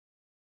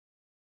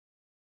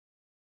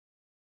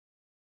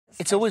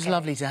It's always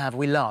lovely to have...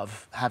 We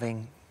love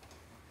having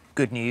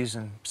good news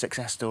and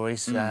success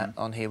stories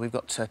on here. We've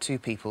got two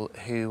people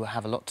who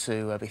have a lot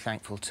to be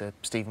thankful to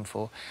Stephen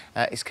for.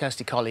 It's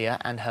Kirsty Collier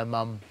and her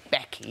mum,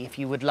 Becky. If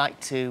you would like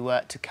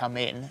to come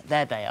in,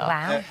 there they are.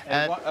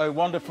 Wow. A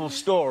wonderful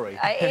story.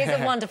 It is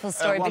a wonderful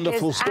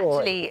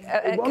story.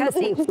 Actually,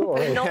 Kirsty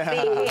would not be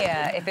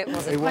here if it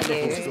wasn't for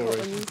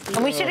you.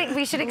 And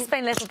we should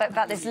explain a little bit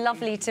about this.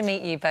 Lovely to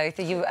meet you both.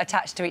 Are you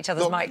attached to each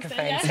other's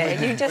microphones here?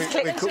 You just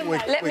click...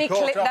 Let me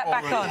click that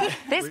back on.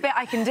 This bit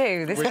I can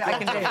do. This bit I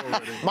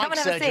can do. Come and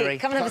have a seat.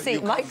 Come and have a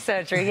seat. Mic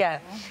surgery, yeah.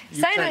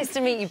 So nice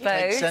to meet you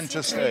both.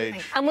 Centre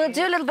stage. And we'll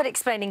do a little bit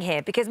explaining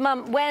here, because,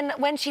 Mum,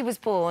 when she was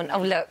born... Oh,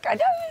 look, I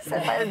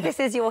know this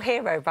is your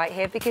hero right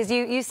here, because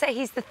you say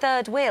he's the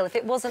third wheel. If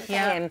it wasn't for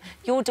him,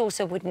 your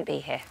daughter wouldn't be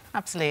here.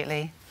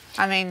 Absolutely.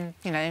 I mean,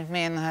 you know,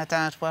 me and her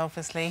dad were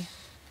obviously,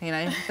 you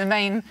know, the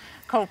main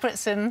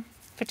culprits in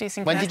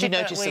producing... When did you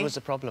notice there was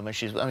a problem? When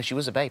she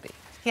was a baby?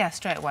 Yeah,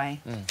 straight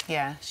away.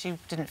 Yeah, she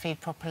didn't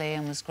feed properly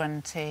and was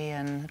grunty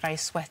and very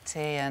sweaty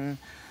and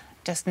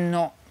just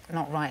not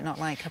right, not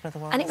like her brother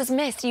was. And it was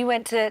missed. You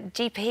went to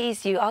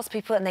GPs, you asked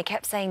people, and they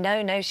kept saying,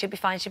 no, she'll be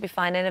fine, she'll be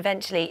fine. And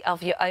eventually,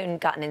 of your own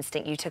gut and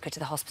instinct, you took her to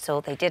the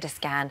hospital, they did a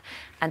scan,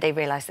 and they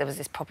realised there was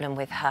this problem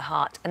with her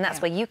heart. And that's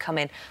where you come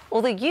in.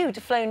 Although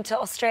you'd flown to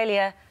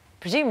Australia,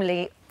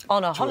 presumably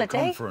on a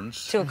holiday.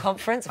 To a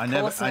conference, of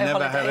course. I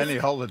never have any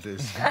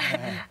holidays.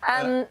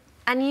 And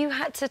you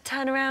had to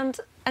turn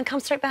around and come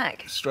straight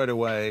back? Straight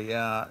away,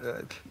 yeah.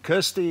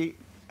 Kirsty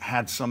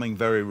had something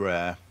very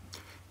rare,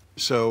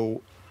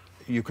 so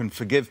you can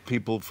forgive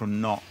people for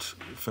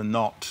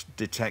not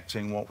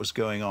detecting what was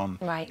going on.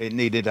 Right. It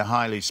needed a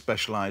highly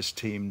specialised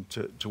team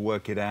to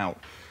work it out.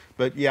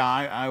 But,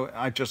 yeah,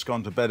 I'd just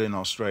gone to bed in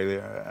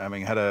Australia,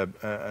 having had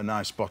a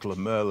nice bottle of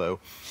Merlot,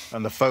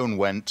 and the phone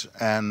went,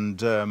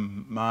 and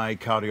my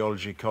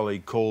cardiology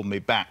colleague called me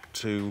back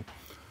to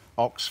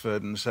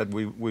Oxford and said,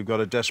 we've got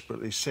a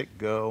desperately sick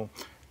girl.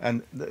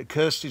 And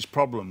Kirsty's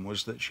problem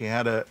was that she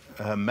had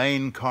her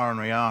main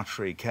coronary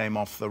artery came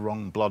off the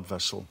wrong blood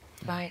vessel.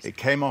 Right. It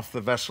came off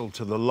the vessel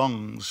to the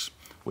lungs,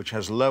 which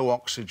has low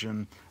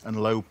oxygen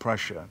and low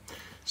pressure.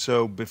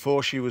 So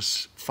before she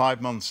was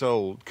 5 months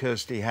old,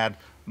 Kirsty had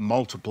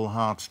multiple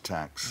heart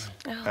attacks,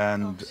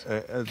 and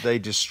they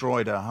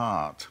destroyed her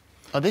heart.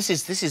 Oh, this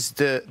is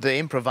the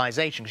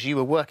improvisation, because you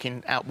were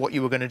working out what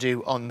you were going to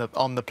do on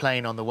the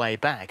plane on the way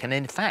back. And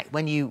in fact,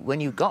 when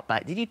you got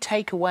back, did you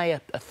take away a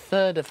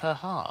third of her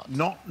heart?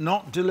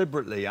 Not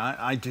deliberately.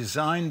 I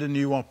designed a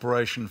new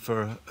operation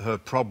for her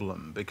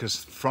problem, because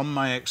from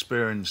my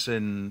experience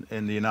in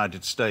the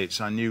United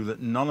States, I knew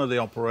that none of the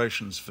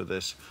operations for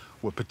this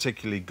were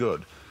particularly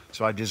good.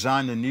 So I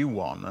designed a new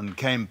one and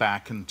came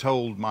back and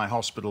told my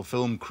hospital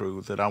film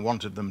crew that I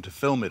wanted them to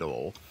film it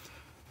all.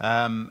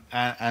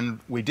 And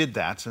we did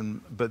that,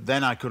 but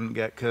then I couldn't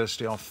get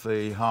Kirsty off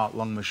the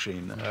heart-lung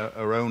machine.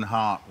 Her own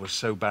heart was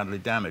so badly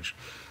damaged.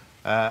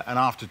 And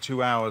after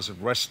 2 hours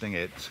of resting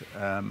it,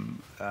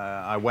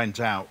 I went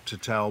out to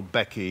tell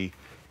Becky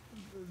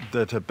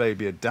that her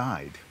baby had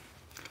died.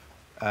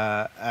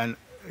 And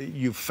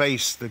you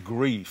face the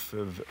grief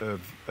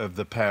of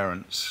the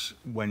parents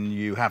when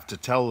you have to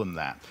tell them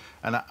that.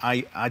 And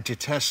I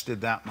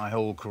detested that my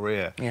whole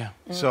career. Yeah.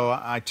 So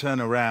I turned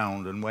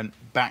around and went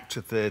back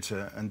to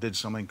theatre and did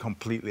something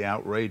completely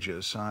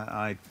outrageous.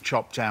 I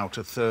chopped out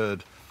a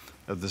third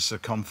of the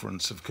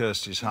circumference of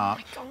Kirsty's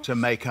heart to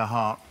make her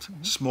heart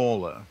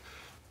smaller,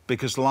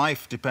 because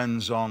life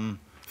depends on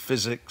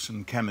physics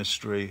and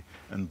chemistry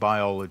and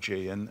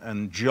biology,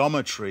 and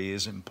geometry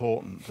is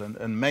important,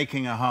 and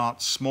making a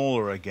heart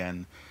smaller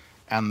again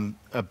and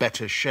a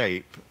better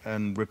shape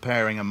and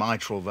repairing a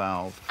mitral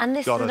valve. And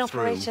this is an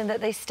operation that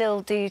they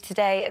still do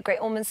today at Great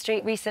Ormond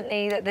Street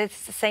recently, that the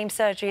same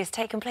surgery has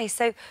taken place.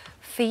 So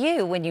for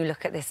you, when you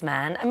look at this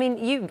man, I mean,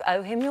 you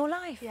owe him your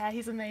life. Yeah,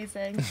 he's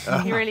amazing.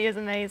 He really is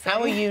amazing.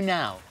 How are you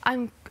now?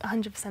 I'm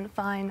 100%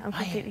 fine. I'm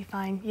completely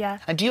fine, yeah.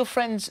 And do your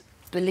friends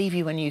believe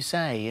you when you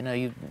say, you know,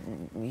 you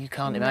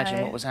can't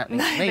imagine what was happening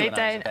to me when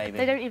I was a baby?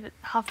 They don't even,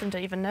 half of them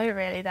don't even know,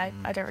 really.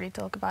 I don't really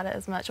talk about it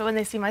as much. But when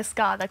they see my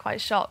scar, they're quite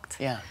shocked.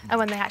 Yeah. And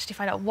when they actually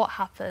find out what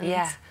happened,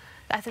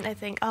 I think they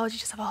think, oh, did you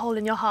just have a hole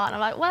in your heart? And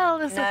I'm like, well,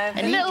 there's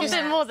a little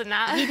bit more than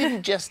that. He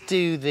didn't just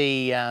do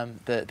the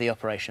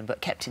operation, but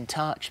kept in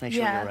touch, made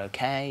sure you were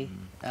OK.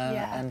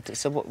 And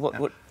so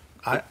what...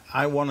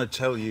 I want to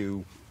tell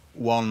you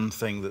one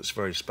thing that's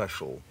very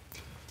special.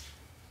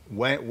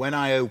 When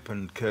I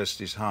opened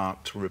Kirsty's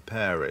heart to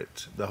repair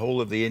it, the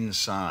whole of the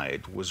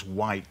inside was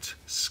white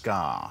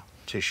scar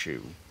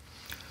tissue.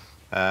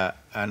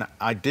 And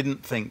I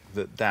didn't think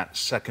that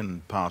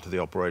second part of the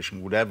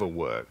operation would ever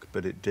work,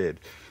 but it did.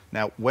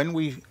 Now, when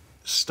we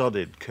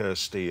studied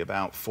Kirsty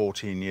about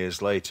 14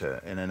 years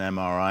later in an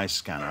MRI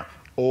scanner,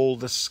 all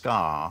the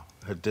scar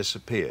had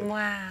disappeared.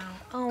 Wow.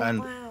 Oh,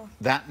 and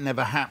that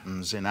never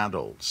happens in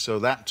adults. So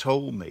that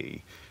told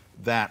me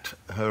that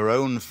her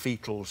own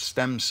fetal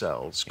stem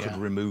cells could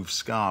remove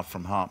scar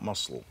from heart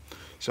muscle.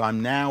 So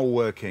I'm now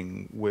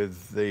working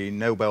with the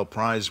Nobel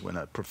Prize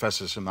winner,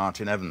 Professor Sir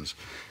Martin Evans,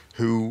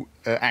 who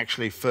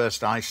actually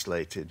first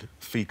isolated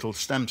fetal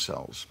stem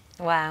cells.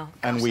 Wow.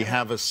 And we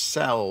have a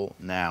cell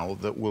now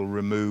that will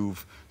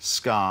remove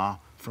scar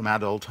from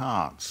adult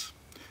hearts.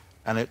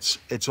 And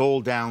it's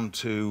all down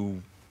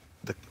to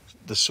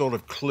the sort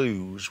of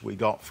clues we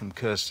got from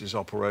Kirsty's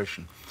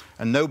operation.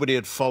 And nobody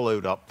had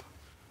followed up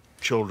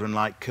children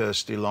like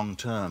Kirsty long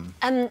term.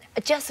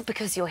 Just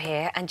because you're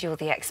here and you're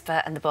the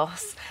expert and the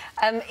boss,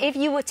 if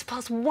you were to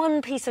pass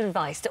one piece of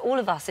advice to all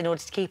of us in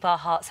order to keep our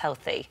hearts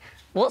healthy,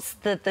 what's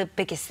the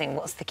biggest thing?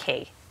 What's the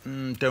key?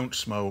 Don't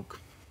smoke.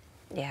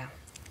 Yeah.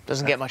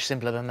 Doesn't get much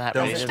simpler than that,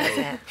 Don't really, does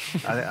it?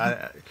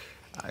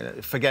 I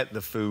forget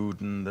the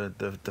food and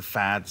the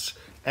fads.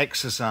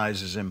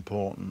 Exercise is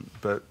important,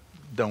 but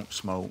don't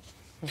smoke.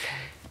 Okay.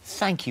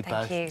 Thank you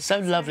both. Thank you. So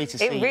lovely to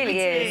see you. It really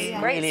is.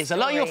 It really is. A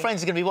lot of your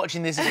friends are going to be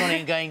watching this morning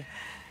and going,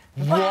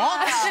 what?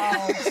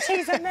 Wow.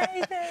 She's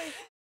amazing.